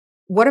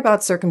What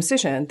about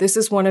circumcision? This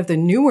is one of the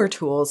newer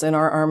tools in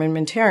our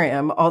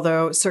armamentarium,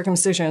 although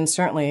circumcision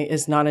certainly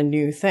is not a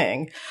new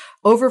thing.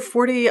 Over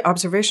 40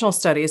 observational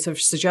studies have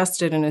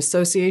suggested an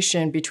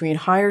association between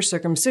higher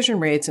circumcision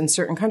rates in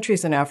certain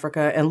countries in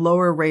Africa and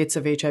lower rates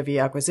of HIV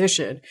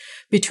acquisition.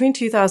 Between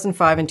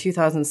 2005 and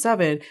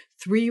 2007,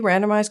 3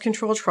 randomized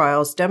controlled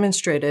trials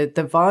demonstrated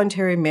that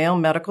voluntary male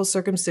medical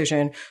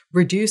circumcision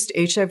reduced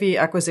HIV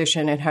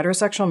acquisition in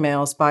heterosexual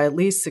males by at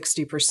least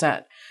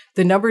 60%.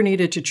 The number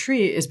needed to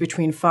treat is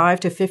between 5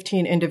 to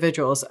 15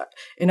 individuals.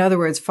 In other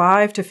words,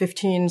 5 to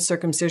 15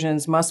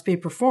 circumcisions must be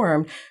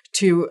performed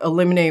to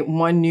eliminate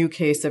one new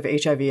case of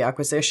HIV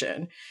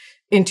acquisition.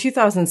 In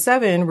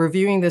 2007,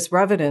 reviewing this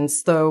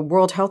evidence, the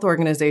World Health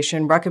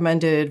Organization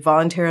recommended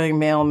voluntary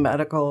male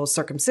medical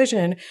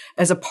circumcision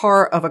as a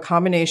part of a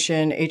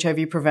combination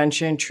HIV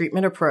prevention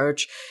treatment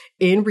approach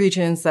in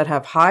regions that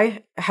have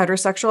high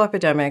heterosexual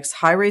epidemics,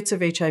 high rates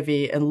of HIV,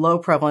 and low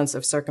prevalence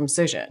of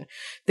circumcision.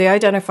 They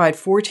identified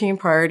 14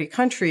 priority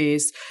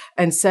countries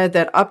and said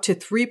that up to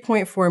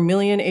 3.4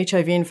 million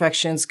HIV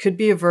infections could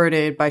be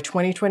averted by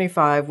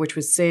 2025, which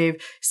would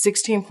save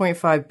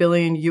 $16.5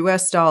 billion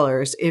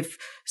if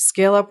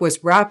scale up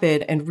was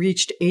rapid and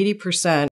reached 80%